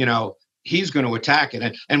man-to-man, he's going to attack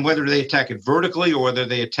it. And whether they attack it vertically or whether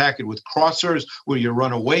they attack it with crossers where you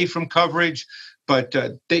run away from coverage, but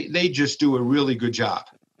they just do a really good job.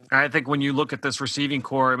 I think when you look at this receiving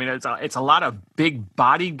core, I mean, it's a lot of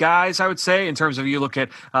big-bodied guys, I would say, in terms of you look at,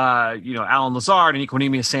 Allen Lazard and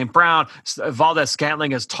Equanimeous St. Brown.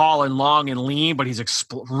 Valdez-Scantling is tall and long and lean, but he's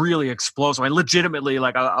really explosive. I mean, legitimately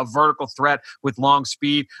like a vertical threat with long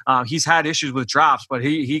speed. He's had issues with drops, but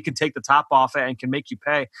he can take the top off it and can make you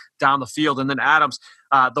pay down the field. And then Adams,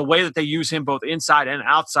 the way that they use him both inside and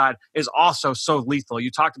outside is also so lethal.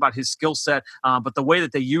 You talked about his skill set, but the way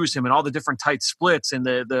that they use him and all the different tight splits and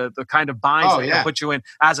the kind of binds that they put you in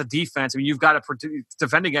as a defense. I mean, you've got to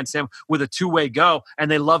defend against him with a two-way go, and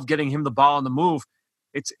they love getting him the ball on the move.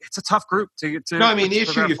 It's a tough group to get to. No, I mean, the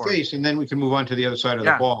issue you face, and then we can move on to the other side of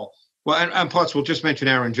the ball. Well, and plus, we'll just mention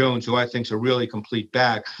Aaron Jones, who I think is a really complete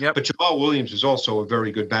back. Yep. But Jamal Williams is also a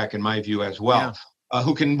very good back in my view as well,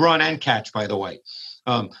 who can run and catch, by the way.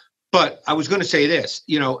 But I was going to say this,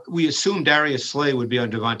 we assumed Darius Slay would be on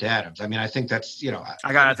Davante Adams. I mean, I think that's,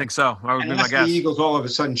 I think so. That would be my guess. The Eagles all of a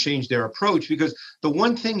sudden changed their approach, because the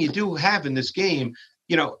one thing you do have in this game,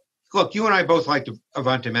 look, you and I both like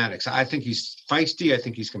Avonte Maddox. I think he's feisty. I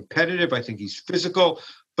think he's competitive. I think he's physical,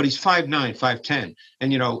 but he's 5'9", 5'10".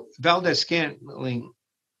 And, Valdez-Scantling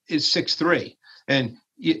is 6'3". And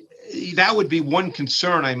that would be one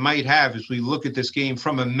concern I might have as we look at this game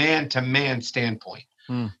from a man-to-man standpoint.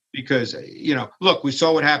 Because, look, we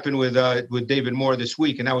saw what happened with David Moore this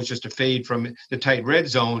week, and that was just a fade from the tight red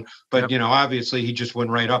zone. But, obviously he just went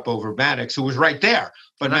right up over Maddox, who was right there.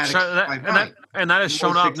 But that has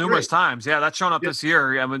shown up numerous times. Yeah, that's shown up this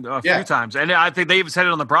year. I mean, a few times. And I think they even said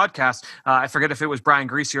it on the broadcast. I forget if it was Brian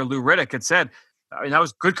Greasy or Lou Riddick had said, I mean, that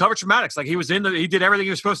was good coverage from Maddox. Like, he did everything he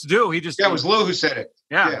was supposed to do. It was Lou who said it.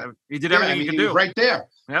 He did everything he could do. He was right there.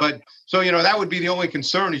 Yep. But so, that would be the only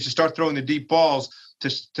concern, is you start throwing the deep balls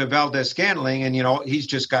to Valdez-Scantling, and he's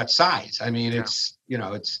just got size. I mean, so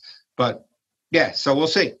we'll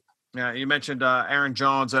see. Yeah, you mentioned Aaron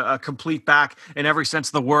Jones, a complete back in every sense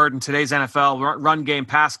of the word in today's NFL. Run game,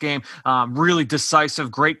 pass game, really decisive,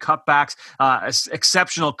 great cutbacks,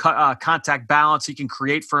 exceptional contact balance he can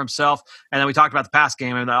create for himself. And then we talked about the pass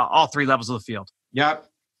game and all three levels of the field. Yep.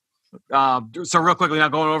 So real quickly, now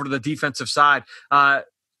going over to the defensive side.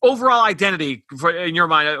 Overall identity in your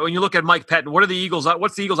mind, when you look at Mike Pettin, what's the Eagles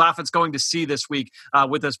offense going to see this week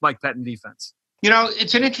with this Mike Pettin defense?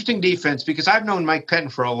 It's an interesting defense, because I've known Mike Pettin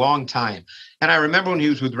for a long time. And I remember when he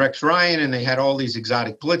was with Rex Ryan and they had all these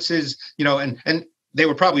exotic blitzes, and they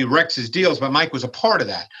were probably Rex's deals, but Mike was a part of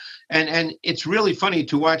that. And it's really funny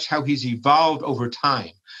to watch how he's evolved over time,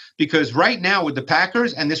 because right now with the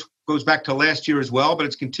Packers, and this goes back to last year as well, but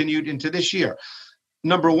it's continued into this year.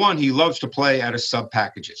 Number one, he loves to play out of sub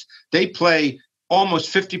packages. They play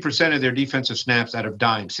almost 50% of their defensive snaps out of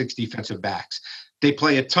dime, 6 defensive backs. They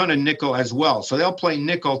play a ton of nickel as well. So they'll play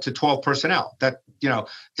nickel to 12 personnel. That,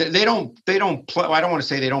 they don't play. I don't want to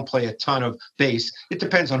say they don't play a ton of base. It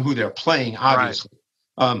depends on who they're playing, obviously.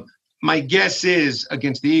 Right. My guess is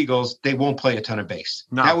against the Eagles, they won't play a ton of base.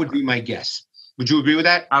 No. That would be my guess. Would you agree with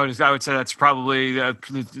that? I would say that's probably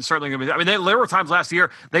certainly going to be. I mean, there were times last year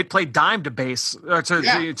they played dime to base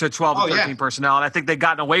to 12 and 13 personnel, and I think they've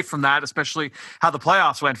gotten away from that, especially how the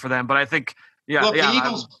playoffs went for them. But I think, the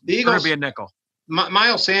Eagles going to be a nickel.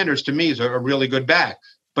 Miles Sanders to me is a really good back,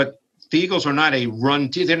 but the Eagles are not a run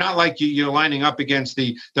team. They're not like you're lining up against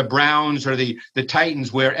the Browns or the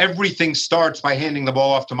Titans, where everything starts by handing the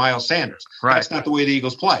ball off to Miles Sanders. Right. That's not the way the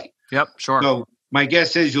Eagles play. Yep, sure. So my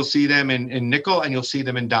guess is you'll see them in nickel and you'll see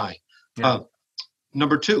them in dime. Yeah.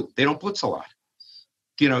 Number two, they don't blitz a lot.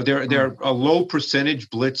 they're a low percentage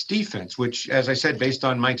blitz defense, which, as I said, based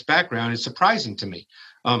on Mike's background, is surprising to me.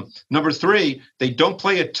 Number three, they don't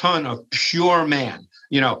play a ton of pure man.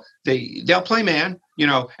 They'll play man,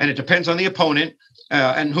 and it depends on the opponent.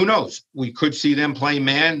 And who knows? We could see them play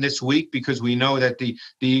man this week because we know that the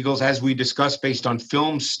Eagles, as we discussed based on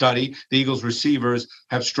film study, the Eagles receivers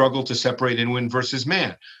have struggled to separate in win versus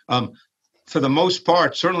man. For the most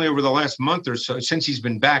part, certainly over the last month or so, since he's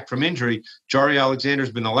been back from injury, Jari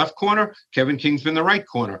Alexander's been the left corner, Kevin King's been the right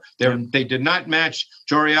corner. They did not match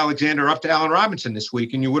Jari Alexander up to Allen Robinson this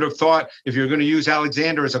week, and you would have thought if you're going to use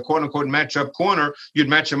Alexander as a quote-unquote matchup corner, you'd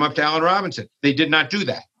match him up to Allen Robinson. They did not do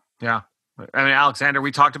that. Yeah. I mean, Alexander,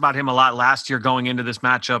 we talked about him a lot last year going into this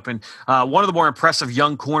matchup, and one of the more impressive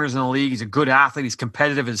young corners in the league. He's a good athlete. He's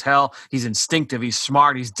competitive as hell. He's instinctive. He's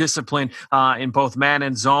smart. He's disciplined in both man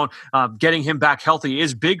and zone. Getting him back healthy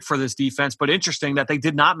is big for this defense, but interesting that they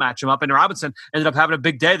did not match him up, and Robinson ended up having a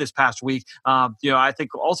big day this past week. I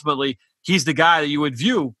think ultimately he's the guy that you would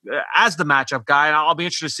view as the matchup guy, and I'll be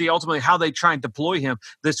interested to see ultimately how they try and deploy him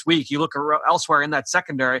this week. You look elsewhere in that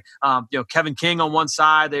secondary, Kevin King on one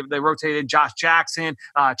side, they rotated Josh Jackson,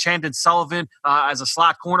 Chandon Sullivan as a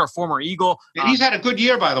slot corner, former Eagle. And he's had a good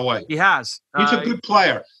year, by the way. He has. He's a good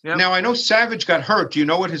player. Yep. Now, I know Savage got hurt. Do you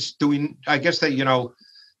know what I guess that,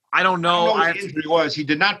 I don't know. What his injury was. He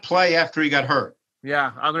did not play after he got hurt.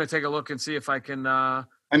 Yeah, I'm going to take a look and see if I can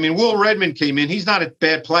Will Redmond came in. He's not a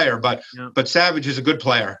bad player, but Savage is a good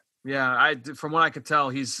player. Yeah, from what I could tell,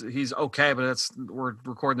 he's okay, but we're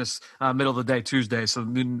recording this middle of the day, Tuesday, so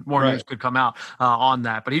more news could come out on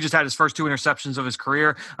that. But he just had his first 2 interceptions of his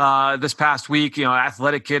career this past week.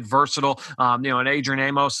 Athletic kid, versatile. And Adrian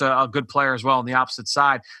Amos, a good player as well on the opposite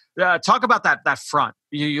side. Talk about that front.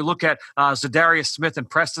 You look at Zadarius Smith and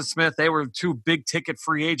Preston Smith. They were 2 big-ticket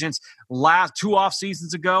free agents last 2 off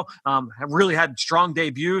seasons ago. Have really had strong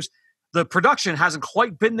debuts. The production hasn't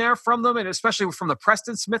quite been there from them, and especially from the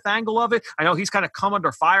Preston Smith angle of it. I know he's kind of come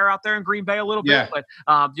under fire out there in Green Bay a little bit, but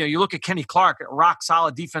you look at Kenny Clark, rock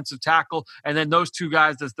solid defensive tackle, and then those 2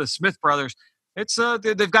 guys, the Smith brothers. It's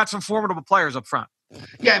they've got some formidable players up front.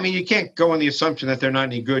 Yeah, you can't go on the assumption that they're not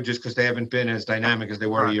any good just because they haven't been as dynamic as they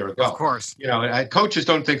were a year ago. Of course. Coaches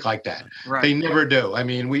don't think like that. Right. They never do.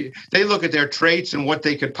 They look at their traits and what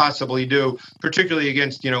they could possibly do, particularly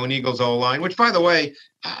against, an Eagles O-line, which, by the way,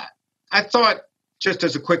 I thought, just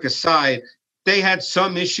as a quick aside, they had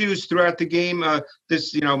some issues throughout the game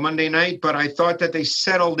this, Monday night, but I thought that they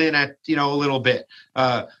settled in at, a little bit.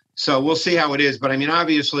 So we'll see how it is. But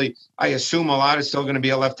obviously, I assume a lot is still going to be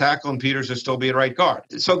a left tackle and Peters will still be a right guard.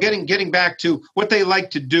 So getting back to what they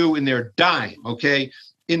like to do in their dime, okay?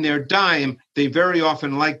 In their dime, they very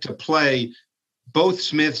often like to play both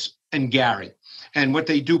Smiths and Gary. And what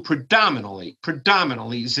they do predominantly,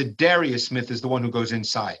 Zadarius Smith is the one who goes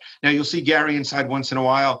inside. Now, you'll see Gary inside once in a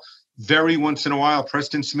while, very once in a while,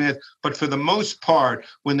 Preston Smith. But for the most part,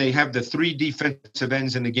 when they have the 3 defensive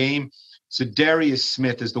ends in the game, Zadarius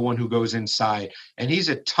Smith is the one who goes inside. And he's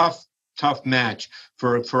a tough match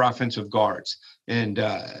for offensive guards. And,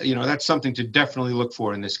 that's something to definitely look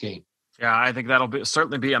for in this game. Yeah, I think that'll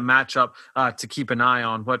certainly be a matchup to keep an eye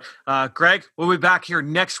on. But, Greg, we'll be back here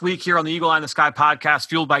next week here on the Eagle Eye in the Sky podcast,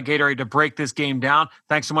 fueled by Gatorade, to break this game down.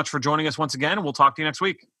 Thanks so much for joining us once again, and we'll talk to you next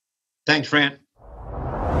week. Thanks, Fran.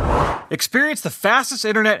 Experience the fastest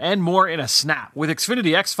internet and more in a snap. With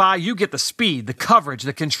Xfinity XFi, you get the speed, the coverage,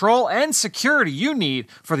 the control, and security you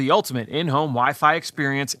need for the ultimate in-home Wi-Fi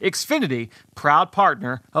experience. Xfinity, proud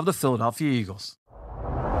partner of the Philadelphia Eagles.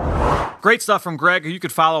 Great stuff from Greg, who you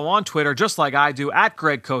could follow on Twitter, just like I do, at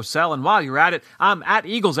Greg Cosell. And while you're at it, I'm at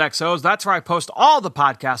EaglesXOs. That's where I post all the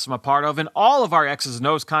podcasts I'm a part of and all of our X's and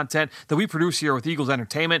O's content that we produce here with Eagles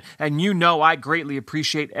Entertainment. And I greatly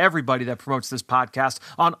appreciate everybody that promotes this podcast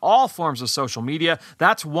on all forms of social media.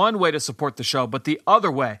 That's one way to support the show. But the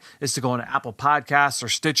other way is to go on Apple Podcasts or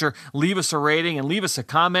Stitcher, leave us a rating and leave us a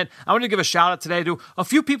comment. I wanted to give a shout out today to a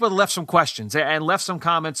few people that left some questions and left some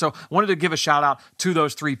comments. So I wanted to give a shout out to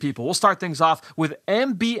those 3 people. We'll start things off with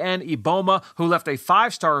MBN Iboma, who left a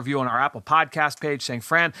 5-star review on our Apple Podcast page saying,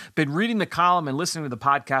 Fran, been reading the column and listening to the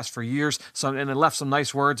podcast for years, and then left some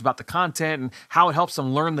nice words about the content and how it helps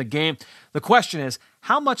them learn the game. The question is,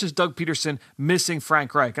 how much is Doug Peterson missing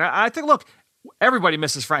Frank Reich? And I think, look, everybody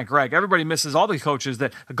misses Frank Reich. Everybody misses all the coaches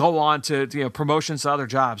that go on to promotions to other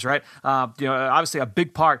jobs, right? Obviously a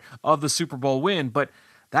big part of the Super Bowl win, but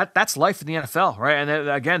that's life in the NFL, right? And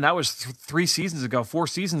again, that was 4 seasons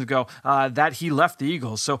ago that he left the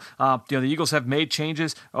Eagles. So, the Eagles have made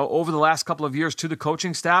changes over the last couple of years to the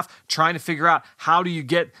coaching staff, trying to figure out how do you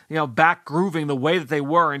get, back grooving the way that they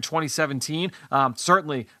were in 2017.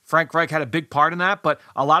 Certainly Frank Reich had a big part in that, but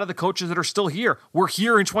a lot of the coaches that are still here were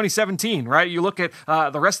here in 2017, right? You look at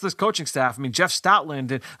the rest of this coaching staff. I mean, Jeff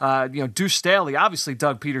Stoutland and Deuce Staley, obviously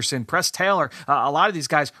Doug Peterson, Press Taylor. A lot of these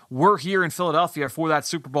guys were here in Philadelphia for that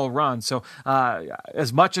Super Bowl run. So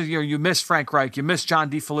as much as you miss Frank Reich, you miss John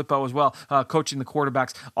DeFilippo as well, coaching the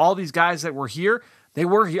quarterbacks. All these guys that were here,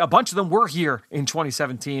 a bunch of them were here in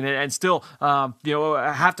 2017 and still,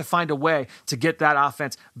 have to find a way to get that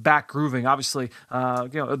offense back grooving. Obviously,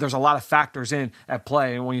 there's a lot of factors at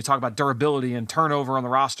play when you talk about durability and turnover on the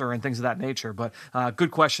roster and things of that nature. But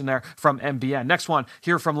good question there from MBN. Next one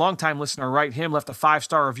here from longtime listener, right? Him left a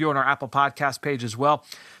 5-star review on our Apple Podcast page as well,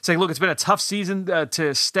 saying, "Look, it's been a tough season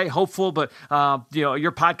to stay hopeful, but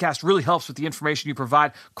your podcast really helps with the information you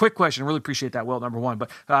provide. Quick question, really appreciate that, Will, number one.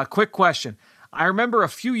 But quick question." I remember a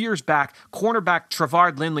few years back, cornerback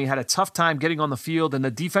Trevard Lindley had a tough time getting on the field, and the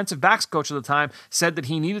defensive backs coach at the time said that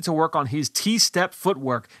he needed to work on his T-step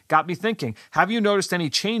footwork. Got me thinking, have you noticed any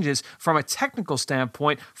changes from a technical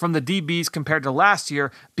standpoint from the DBs compared to last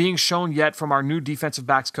year being shown yet from our new defensive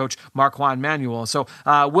backs coach, Marquand Manuel? So,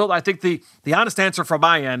 Will, I think the honest answer from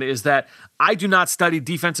my end is that I do not study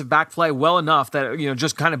defensive back play well enough that,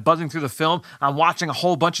 just kind of buzzing through the film, I'm watching a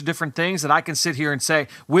whole bunch of different things that I can sit here and say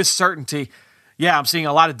with certainty, yeah, I'm seeing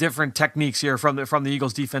a lot of different techniques here from the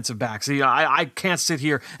Eagles defensive backs. I can't sit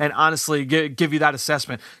here and honestly give you that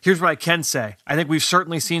assessment. Here's what I can say. I think we've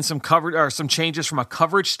certainly seen some coverage or some changes from a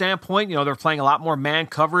coverage standpoint. They're playing a lot more man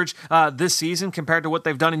coverage this season compared to what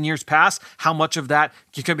they've done in years past. How much of that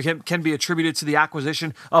can be attributed to the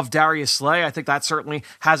acquisition of Darius Slay? I think that certainly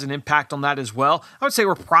has an impact on that as well. I would say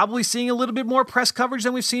we're probably seeing a little bit more press coverage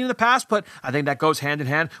than we've seen in the past, but I think that goes hand in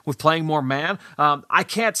hand with playing more man. I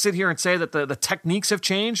can't sit here and say that the techniques have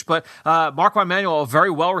changed, but Marquand Manuel, a very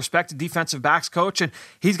well-respected defensive backs coach, and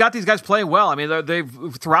he's got these guys playing well. I mean, they've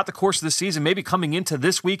throughout the course of the season, maybe coming into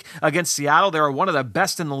this week against Seattle, they were one of the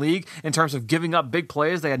best in the league in terms of giving up big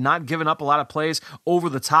plays. They had not given up a lot of plays over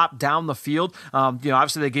the top down the field.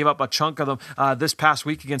 Obviously they gave up a chunk of them this past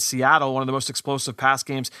week against Seattle, one of the most explosive pass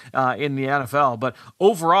games in the NFL. But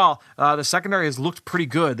overall, the secondary has looked pretty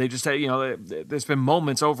good. They just, there's been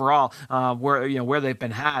moments overall where they've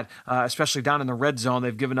been had, especially down in the red zone.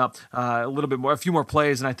 They've given up a few more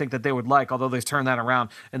plays than I think that they would like, although they've turned that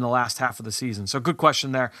around in the last half of the season. So good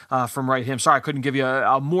question there from Right Him. Sorry, I couldn't give you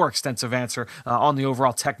a more extensive answer on the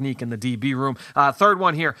overall technique in the DB room. Third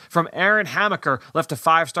one here from Aaron Hamaker, left a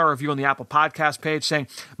 5-star review on the Apple Podcast page saying,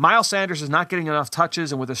 Miles Sanders is not getting enough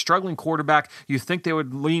touches, and with a struggling quarterback, you think they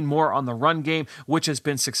would lean more on the run game, which has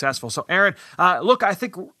been successful. So Aaron, I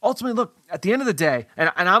think ultimately, at the end of the day,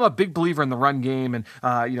 and I'm a big believer in the run game and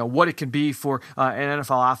what it can be for an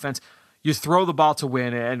NFL offense. You throw the ball to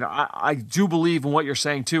win, and I do believe in what you're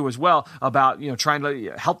saying too as well about trying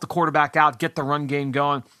to help the quarterback out, get the run game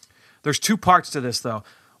going. There's two parts to this though.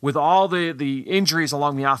 With all the injuries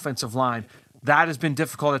along the offensive line, that has been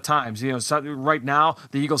difficult at times. So right now,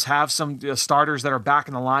 the Eagles have some starters that are back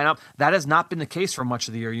in the lineup. That has not been the case for much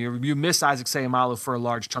of the year. You miss Isaac Seumalo for a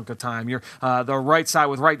large chunk of time. You're the right side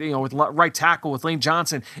with right tackle with Lane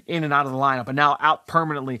Johnson in and out of the lineup, and now out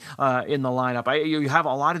permanently in the lineup. You have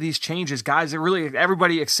a lot of these changes, guys. That really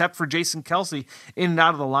everybody except for Jason Kelce in and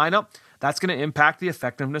out of the lineup. That's going to impact the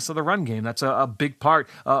effectiveness of the run game. That's a big part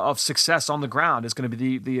of success on the ground. Is going to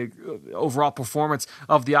be the overall performance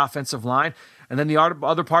of the offensive line. And then the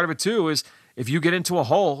other part of it too is if you get into a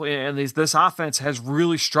hole, and this offense has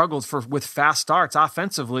really struggled with fast starts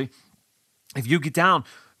offensively, if you get down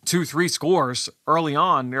 2-3 scores early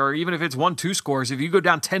on, or even if it's 1-2 scores, if you go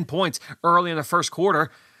down 10 points early in the first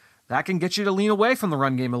quarter, that can get you to lean away from the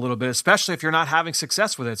run game a little bit, especially if you're not having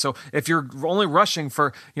success with it. So if you're only rushing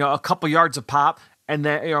for a couple yards a pop and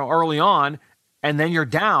then early on, and then you're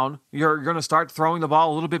down, you're going to start throwing the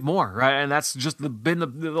ball a little bit more, right? And that's just been a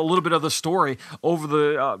little bit of the story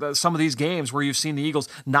over some of these games where you've seen the Eagles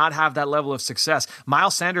not have that level of success.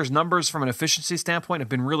 Miles Sanders' numbers from an efficiency standpoint have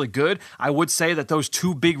been really good. I would say that those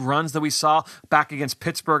two big runs that we saw back against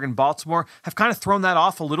Pittsburgh and Baltimore have kind of thrown that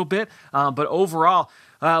off a little bit. But overall,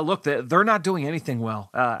 look, they're not doing anything well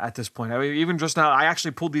at this point. I mean, even just now, I actually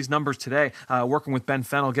pulled these numbers today, working with Ben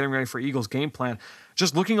Fennell, getting ready for Eagles game plan.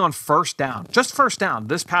 Just looking on first down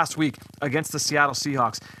this past week against the Seattle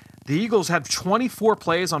Seahawks, the Eagles had 24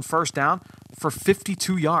 plays on first down for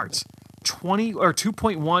 52 yards.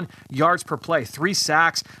 2.1 yards per play, 3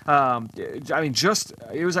 sacks.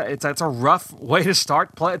 It's a rough way to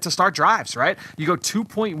start drives, right? You go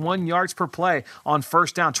 2.1 yards per play on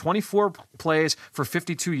first down, 24 plays for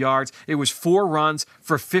 52 yards. It was 4 runs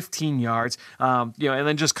for 15 yards. And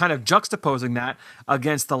then just kind of juxtaposing that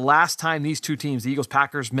against the last time these two teams, the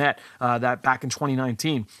Eagles-Packers, met that back in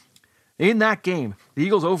 2019. In that game, the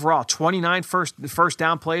Eagles overall, 29 first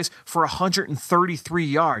down plays for 133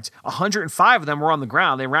 yards. 105 of them were on the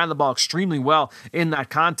ground. They ran the ball extremely well in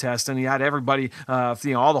that contest, and you had everybody,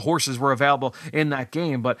 all the horses were available in that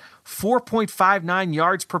game. But 4.59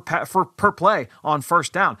 yards per play on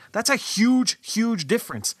first down. That's a huge, huge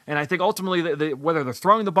difference. And I think ultimately, whether they're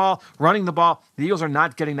throwing the ball, running the ball, the Eagles are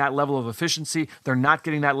not getting that level of efficiency. They're not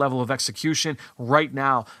getting that level of execution right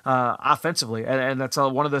now offensively. And that's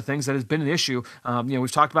one of the things that has been an issue.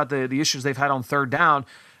 We've talked about the issues they've had on third down.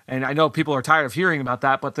 And I know people are tired of hearing about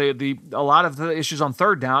that, but a lot of the issues on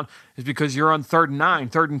third down is because you're on 3rd and 9,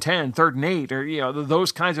 3rd and 10, 3rd and 8, or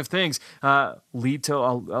those kinds of things lead to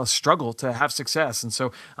a struggle to have success. And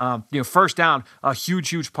so first down, a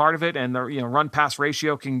huge part of it, and the run pass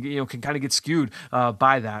ratio can kind of get skewed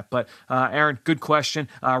by that. But Aaron, good question.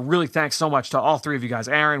 Really thanks so much to all three of you guys,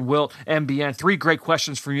 Aaron, Wilt, MBN. 3 great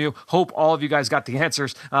questions from you. Hope all of you guys got the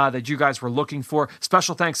answers that you guys were looking for.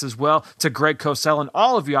 Special thanks as well to Greg Cosell and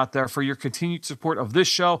all of you out there for your continued support of this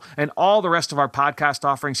show and all the rest of our podcast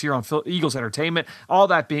offerings here on Eagles Entertainment. All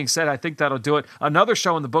that being said, I think that'll do it. Another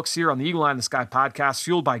show in the books here on the Eagle Eye in the Sky podcast,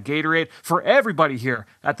 fueled by Gatorade. For everybody here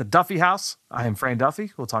at the Duffy House, I am Fran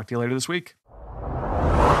Duffy. We'll talk to you later this week.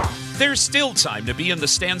 There's still time to be in the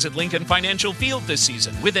stands at Lincoln Financial Field this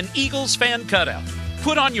season with an Eagles fan cutout.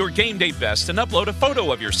 Put on your game day best and upload a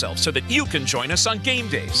photo of yourself so that you can join us on game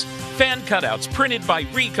days. Fan cutouts printed by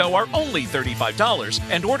Ricoh are only $35,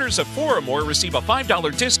 and orders of 4 or more receive a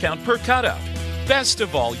 $5 discount per cutout. Best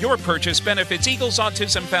of all, your purchase benefits Eagles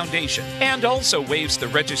Autism Foundation and also waives the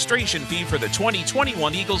registration fee for the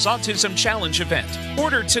 2021 Eagles Autism Challenge event.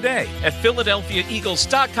 Order today at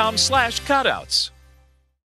PhiladelphiaEagles.com/cutouts.